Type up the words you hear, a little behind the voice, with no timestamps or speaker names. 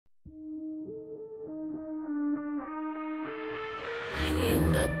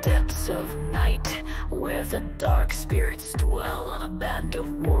depths of night, where the dark spirits dwell, a band of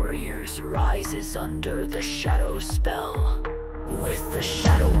warriors rises under the shadow spell. With the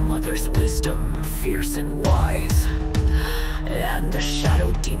Shadowmother's wisdom, fierce and wise, and the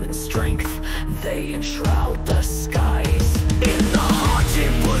Shadowdemon's strength, they enshroud the skies. In the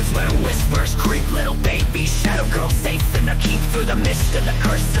haunted woods where whispers creep, little Babyshadowgirl safe in the keep. Through the mist and the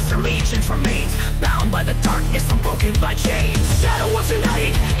curses her legions remains, bound by the darkness, unbroken by chains. Shadowwolves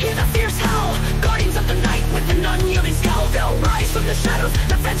unite, hear the fierce howl, guardians of the night with an unyielding scowl. They'll rise from the shadows,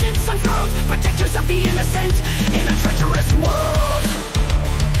 the vengeance unfurled, protectors of the innocent in a treacherous world.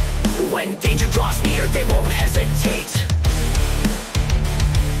 When danger draws near, they won't hesitate.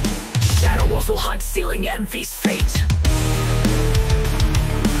 Shadowwolves will hunt, sealing envy's fate.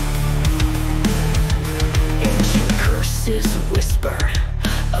 Ancient curses whisper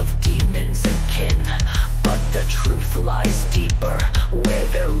of demons and kin, but the truth lies deeper, where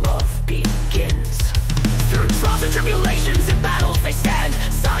their love begins. Through trials and tribulations and battles they stand,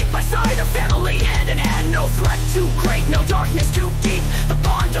 side by side, a family, hand in hand. No threat too great, no darkness too deep. The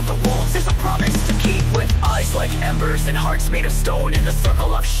bond of the wolves is a promise to keep. With eyes like embers and hearts made of stone, in the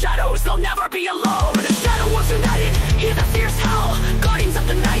circle of shadows they'll never be alone. The Shadowwolves united, hear the fierce howl, guardians of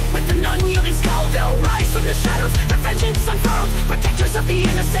the night with an unyielding scowl. They'll rise from the shadows, their vengeance unfurled, protectors of the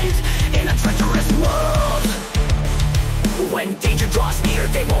innocent in a treacherous world. When danger draws near,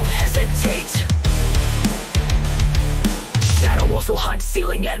 they won't hesitate. Shadowwolves will hunt,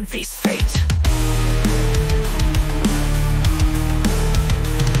 sealing envy's fate.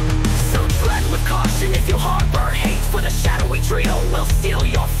 So tread with caution if you harbor hate, for the shadowy trio will seal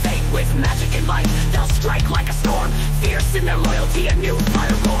your fate. With magic and light, they'll strike like a storm, fierce in their loyalty, a new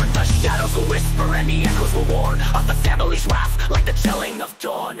fire born. The shadows will whisper and the echoes will warn of the family's wrath, like the chilling of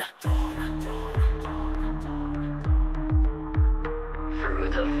dawn. Through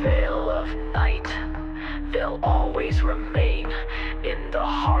the veil of night, they'll always remain, in the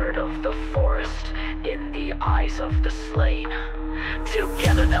heart of the forest, in the eyes of the slain.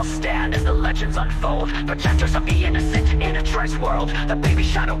 Together they'll stand as the legends unfold, protectors of the innocent in a treacherous world. The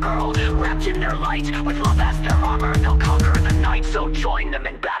Babyshadowgirl, wrapped in their light, with love as their armor, they'll conquer the night. So join them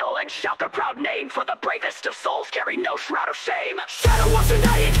in battle and shout their proud name, for the bravest of souls carry no shroud of shame. Shadowwolves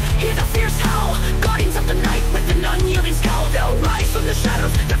united, hear the fierce howl, guardians of the night with an unyielding scowl. They'll rise from the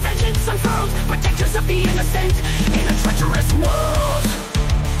shadows, their vengeance unfurled, protectors of the innocent in a treacherous world.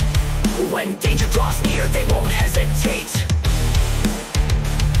 When danger draws near, they won't hesitate.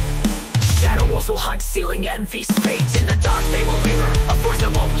 Shadowwolves will hunt, sealing envy's fate. In the dark they will waver, a force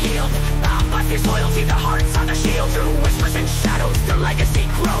that won't yield, bound by fierce loyalty, their hearts are the shield. Through whispers and shadows, their legacy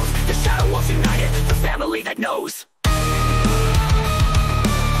grows. The Shadowwolves united, the family that knows.